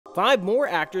5 more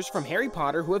actors from Harry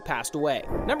Potter who have passed away.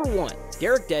 Number 1.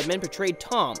 Deadman portrayed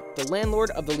Tom, the landlord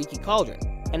of the Leaky Cauldron,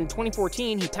 and in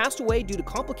 2014 he passed away due to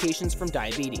complications from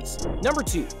diabetes. Number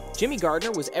 2. Jimmy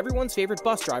Gardner was everyone's favorite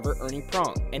bus driver Ernie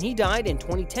Prong, and he died in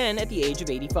 2010 at the age of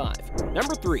 85.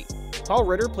 Number 3. Paul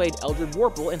Ritter played Eldred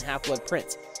Warple in Half-Blood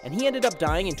Prince, and he ended up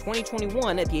dying in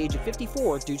 2021 at the age of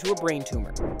 54 due to a brain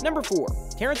tumor. Number 4.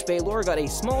 Terrence Baylor got a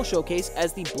small showcase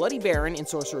as the Bloody Baron in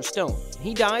Sorcerer's Stone, and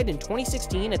he died in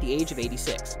 2016 at the age of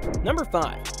 86. Number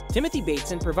 5. Timothy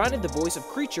Bateson provided the voice of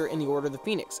Creature in The Order of the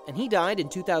Phoenix, and he died in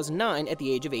 2009 at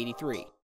the age of 83.